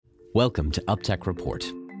Welcome to UpTech Report.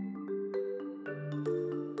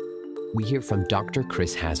 We hear from Dr.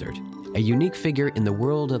 Chris Hazard, a unique figure in the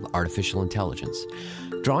world of artificial intelligence,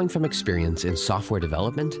 drawing from experience in software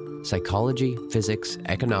development, psychology, physics,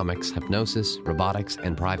 economics, hypnosis, robotics,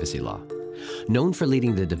 and privacy law. Known for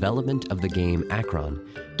leading the development of the game Akron,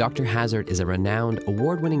 Dr. Hazard is a renowned,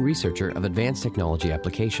 award-winning researcher of advanced technology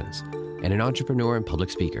applications and an entrepreneur and public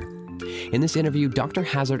speaker. In this interview, Dr.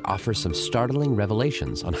 Hazard offers some startling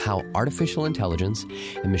revelations on how artificial intelligence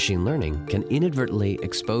and machine learning can inadvertently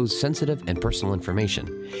expose sensitive and personal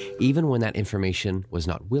information, even when that information was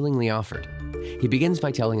not willingly offered. He begins by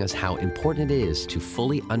telling us how important it is to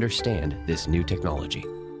fully understand this new technology.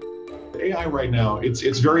 AI right now, it's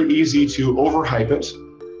very easy to overhype it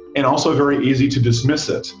and also very easy to dismiss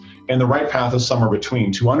it. And the right path is somewhere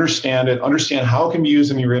between. To understand it, understand how it can be used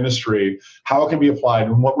in your industry, how it can be applied,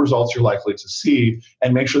 and what results you're likely to see,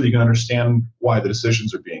 and make sure that you can understand why the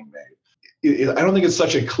decisions are being made. I don't think it's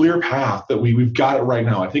such a clear path that we've got it right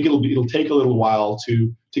now. I think it'll take a little while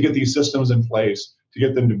to get these systems in place, to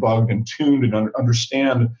get them debugged and tuned and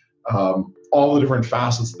understand all the different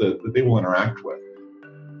facets that they will interact with.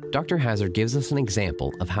 Dr. Hazard gives us an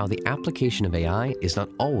example of how the application of AI is not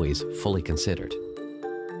always fully considered.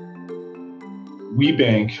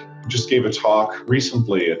 WeBank just gave a talk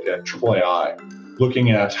recently at AAAI,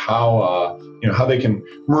 looking at how they can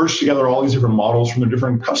merge together all these different models from their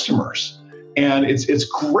different customers. And it's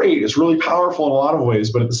great. It's really powerful in a lot of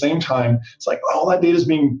ways. But at the same time, it's like all that data is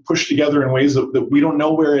being pushed together in ways that we don't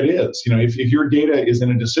know where it is. If your data is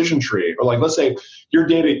in a decision tree, or like let's say your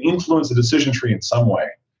data influenced a decision tree in some way,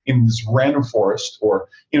 in this random forest or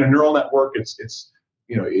in a neural network,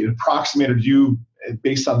 it approximated you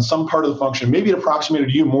based on some part of the function. Maybe it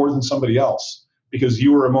approximated you more than somebody else because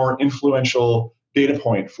you were a more influential data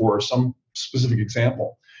point for some specific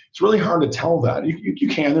example. It's really hard to tell that. You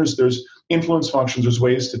can. There's influence functions. There's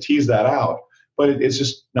ways to tease that out, but it's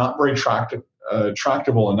just not very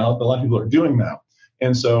tractable, and not a lot of people are doing that.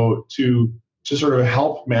 And so to sort of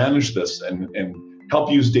help manage this and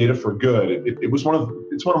help use data for good, it's one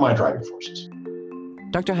of my driving forces.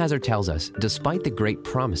 Dr. Hazard tells us, despite the great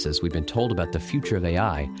promises we've been told about the future of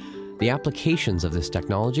AI, the applications of this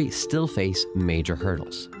technology still face major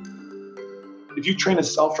hurdles. If you train a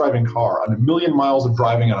self-driving car on 1 million miles of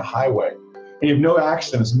driving on a highway, and you have no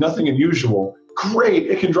accidents, nothing unusual, great,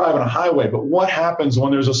 it can drive on a highway. But what happens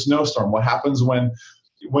when there's a snowstorm? What happens when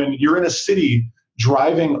you're in a city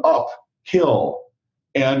driving uphill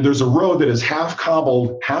and there's a road that is half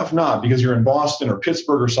cobbled, half not, because you're in Boston or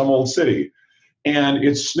Pittsburgh or some old city, and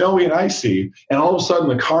it's snowy and icy, and all of a sudden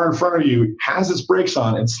the car in front of you has its brakes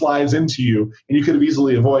on and slides into you, and you could have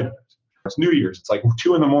easily avoided it. It's New Year's. It's like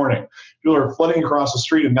 2 a.m. People are flooding across the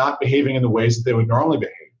street and not behaving in the ways that they would normally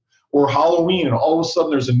behave. Or Halloween, and all of a sudden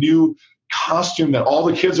there's a new costume that all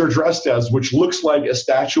the kids are dressed as, which looks like a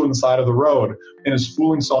statue on the side of the road and is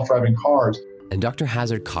fooling self-driving cars. And Dr.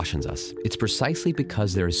 Hazard cautions us, it's precisely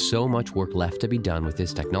because there is so much work left to be done with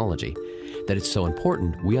this technology that it's so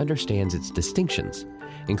important we understand its distinctions,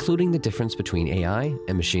 including the difference between AI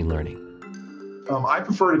and machine learning. I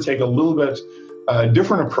prefer to take a little bit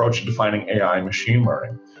different approach to defining AI and machine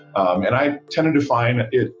learning. And I tend to define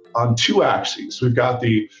it on 2 axes. We've got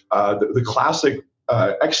the classic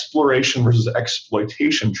exploration versus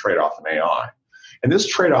exploitation trade-off in AI. And this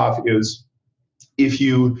trade-off is if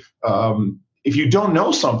you don't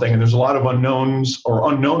know something and there's a lot of unknowns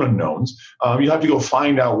or unknown unknowns, you have to go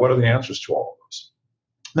find out what are the answers to all of those.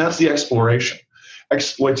 That's the exploration.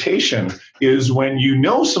 Exploitation is when you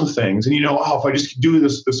know some things and if I just do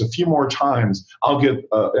this a few more times, I'll get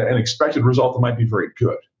an expected result that might be very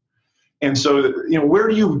good. And so, where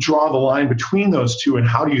do you draw the line between those two, and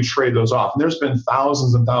how do you trade those off? And there's been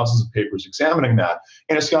thousands and thousands of papers examining that,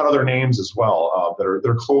 and it's got other names as well that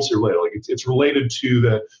are closely related. Like it's related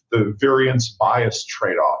to the variance bias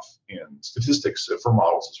trade-off in statistics for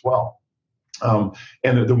models as well.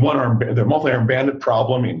 And the multi-arm bandit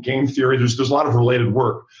problem in game theory, there's a lot of related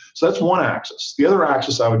work. So that's one axis. The other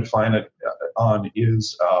axis I would define it on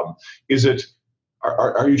is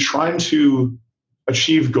are you trying to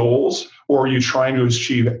achieve goals, or are you trying to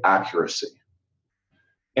achieve accuracy?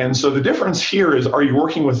 And so the difference here is, are you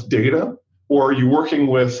working with data, or are you working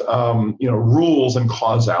with rules and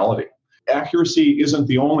causality? Accuracy isn't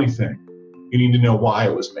the only thing. You need to know why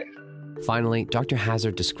it was made. Finally, Dr.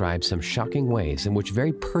 Hazard describes some shocking ways in which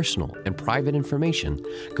very personal and private information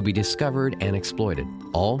could be discovered and exploited,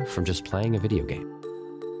 all from just playing a video game.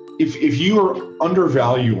 If you are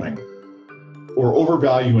undervaluing or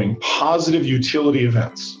overvaluing positive utility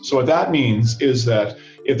events, so what that means is that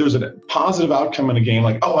if there's a positive outcome in a game,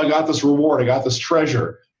 like, oh, I got this reward, I got this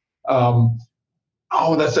treasure,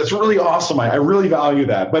 Oh, that's really awesome. I really value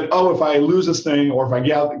that. But if I lose this thing, or if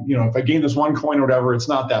I gain this one coin or whatever, it's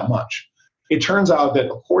not that much. It turns out that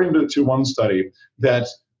according to one study, that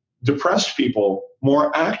depressed people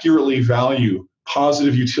more accurately value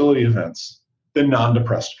positive utility events than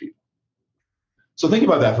non-depressed people. So think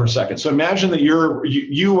about that for a second. So imagine that you wrote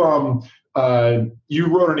an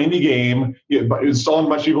indie game, you installed on a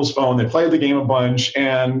bunch of people's phone, they played the game a bunch,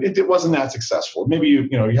 and it wasn't that successful. Maybe you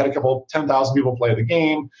had a couple 10,000 people play the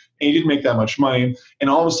game, and you didn't make that much money. And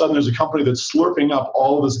all of a sudden, there's a company that's slurping up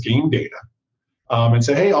all of this game data, and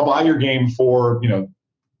say, "Hey, I'll buy your game for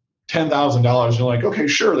 $10,000." You're like, "Okay,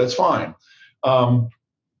 sure, that's fine." And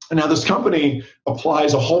now this company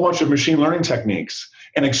applies a whole bunch of machine learning techniques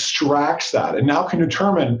and extracts that, and now can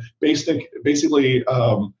determine basically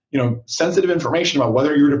sensitive information about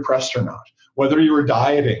whether you're depressed or not, whether you were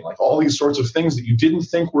dieting, like all these sorts of things that you didn't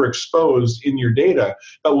think were exposed in your data,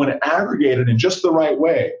 but when aggregated in just the right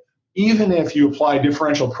way, even if you apply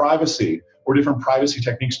differential privacy or different privacy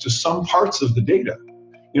techniques to some parts of the data,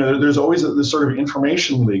 there's always this sort of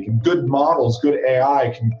information leak, and good models, good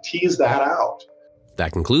AI can tease that out.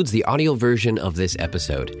 That concludes the audio version of this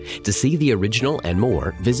episode. To see the original and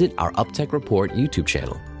more, visit our UpTech Report YouTube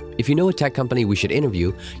channel. If you know a tech company we should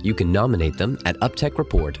interview, you can nominate them at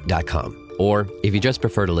uptechreport.com. Or if you just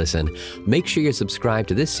prefer to listen, make sure you subscribe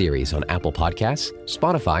to this series on Apple Podcasts,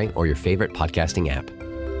 Spotify, or your favorite podcasting app.